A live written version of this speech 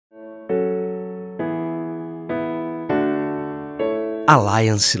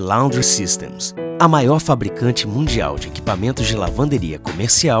Alliance Laundry Systems, a maior fabricante mundial de equipamentos de lavanderia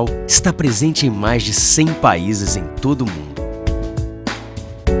comercial, está presente em mais de 100 países em todo o mundo.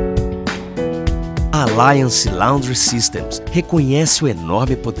 A Alliance Laundry Systems reconhece o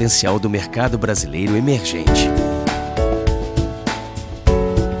enorme potencial do mercado brasileiro emergente.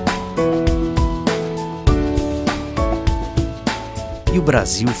 E o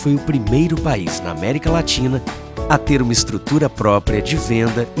Brasil foi o primeiro país na América Latina a ter uma estrutura própria de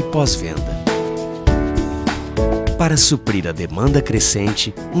venda e pós-venda. Para suprir a demanda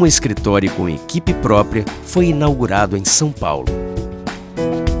crescente, um escritório com equipe própria foi inaugurado em São Paulo.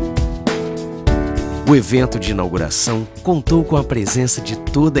 O evento de inauguração contou com a presença de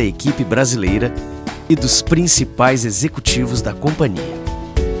toda a equipe brasileira e dos principais executivos da companhia.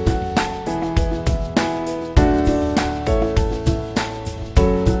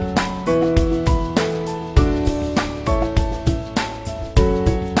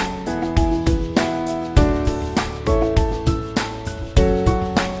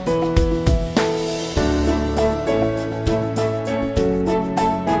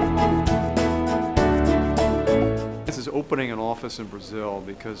 Opening an office in Brazil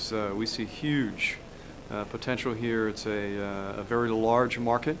because we see huge potential here. It's a very large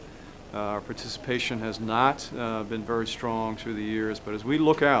market. Our participation has not been very strong through the years, but as we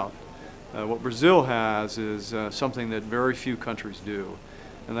look out, what Brazil has is something that very few countries do,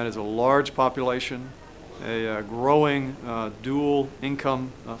 and that is a large population, a growing dual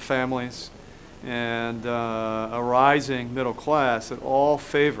income families, and a rising middle class that all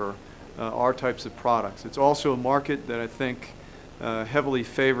favor our types of products. It's also a market that I think heavily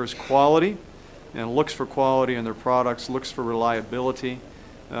favors quality and looks for quality in their products, looks for reliability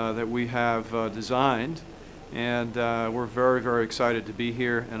that we have designed, and we're very, very excited to be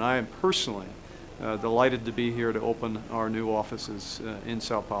here, and I am personally delighted to be here to open our new offices in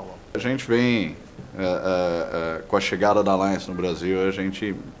São Paulo. A gente vem, com a chegada da Alliance no Brasil, a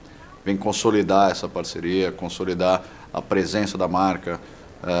gente vem consolidar essa parceria, consolidar a presença da marca,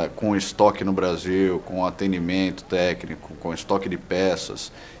 com estoque no Brasil, com atendimento técnico, com estoque de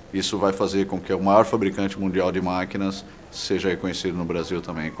peças. Isso vai fazer com que o maior fabricante mundial de máquinas seja reconhecido no Brasil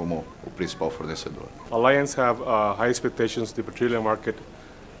também como o principal fornecedor. Alliance have high expectations of the Brazilian market,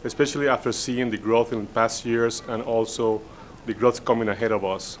 especially after seeing the growth in the past years and also the growth coming ahead of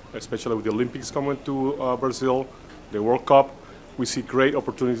us, especially with the Olympics coming to Brazil, the World Cup. We see great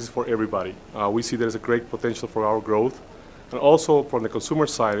opportunities for everybody. We see there's a great potential for our growth. And also from the consumer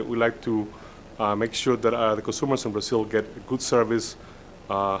side, we like to make sure that the consumers in Brazil get good service,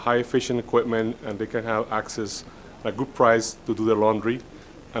 high efficient equipment, and they can have access at a good price to do their laundry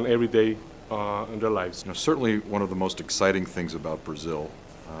and every day in their lives. Certainly one of the most exciting things about Brazil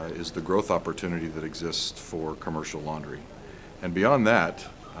is the growth opportunity that exists for commercial laundry. And beyond that,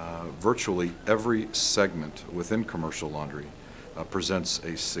 virtually every segment within commercial laundry presents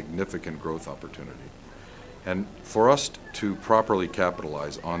a significant growth opportunity. And for us to properly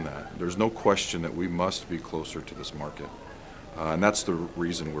capitalize on that, there's no question that we must be closer to this market. And that's the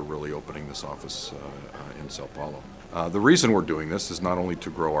reason we're really opening this office in São Paulo. The reason we're doing this is not only to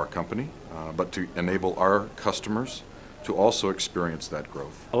grow our company, but to enable our customers to also experience that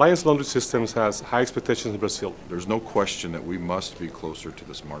growth. Alliance Laundry Systems has high expectations in Brazil. There's no question that we must be closer to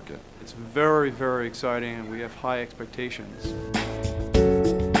this market. It's very, very exciting, and we have high expectations.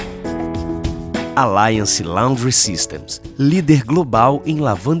 Alliance Laundry Systems, líder global em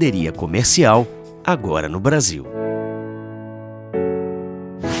lavanderia comercial, agora no Brasil.